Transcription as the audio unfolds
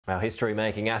Our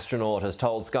history-making astronaut has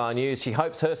told Sky News she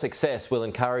hopes her success will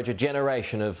encourage a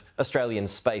generation of Australian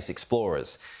space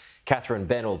explorers. Katherine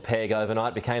Bennell-Pegg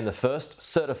overnight became the first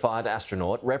certified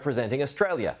astronaut representing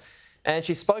Australia. And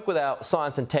she spoke with our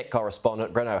science and tech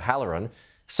correspondent, Brent,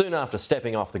 soon after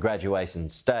stepping off the graduation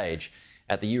stage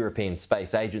at the European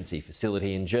Space Agency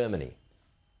facility in Germany.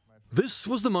 This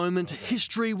was the moment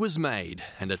history was made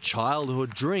and a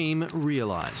childhood dream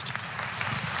realised.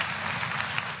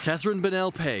 Katherine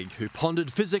Bennell-Pegg, who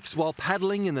pondered physics while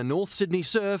paddling in the North Sydney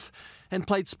surf and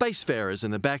played spacefarers in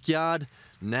the backyard,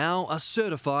 now a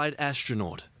certified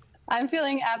astronaut. I'm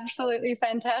feeling absolutely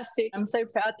fantastic. I'm so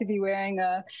proud to be wearing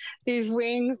these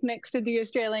wings next to the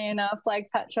Australian flag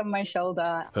patch on my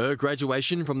shoulder. Her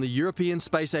graduation from the European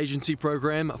Space Agency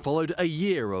program followed a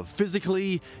year of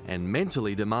physically and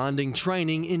mentally demanding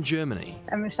training in Germany.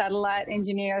 I'm a satellite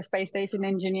engineer, a space station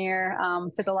engineer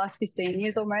for the last 15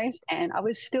 years almost, and I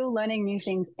was still learning new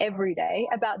things every day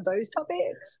about those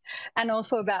topics and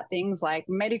also about things like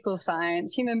medical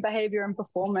science, human behaviour and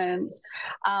performance,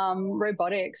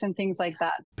 robotics and things like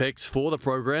that. Picked for the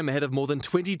program ahead of more than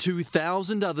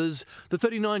 22,000 others, the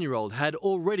 39-year-old had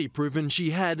already proven she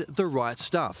had the right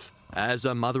stuff. As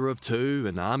a mother of two,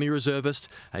 an Army reservist,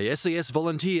 a SAS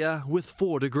volunteer with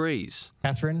 4 degrees.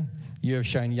 Katherine, you have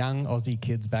shown young Aussie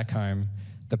kids back home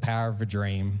the power of a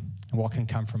dream and what can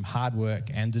come from hard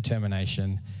work and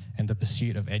determination and the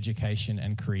pursuit of education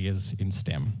and careers in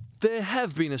STEM. There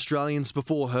have been Australians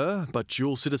before her, but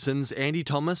dual citizens Andy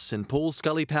Thomas and Paul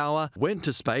Scully-Power went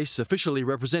to space officially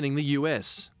representing the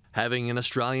US. Having an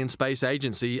Australian space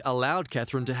agency allowed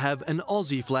Katherine to have an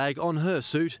Aussie flag on her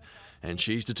suit, and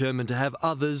she's determined to have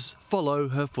others follow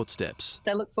her footsteps.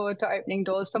 I look forward to opening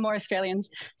doors for more Australians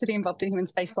to be involved in human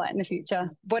spaceflight in the future.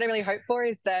 What I really hope for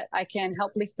is that I can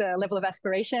help lift the level of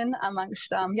aspiration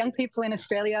amongst young people in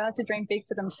Australia to dream big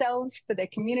for themselves, for their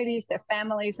communities, their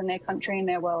families and their country and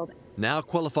their world. Now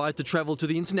qualified to travel to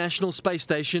the International Space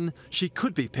Station, she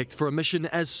could be picked for a mission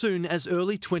as soon as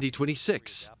early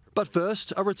 2026. But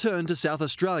first, a return to South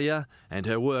Australia and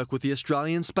her work with the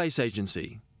Australian Space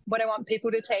Agency. What I want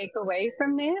people to take away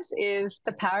from this is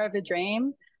the power of a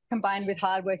dream combined with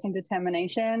hard work and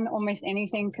determination. Almost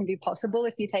anything can be possible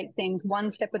if you take things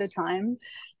one step at a time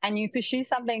and you pursue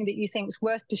something that you think is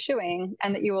worth pursuing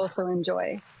and that you also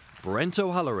enjoy. Brent,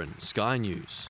 Sky News.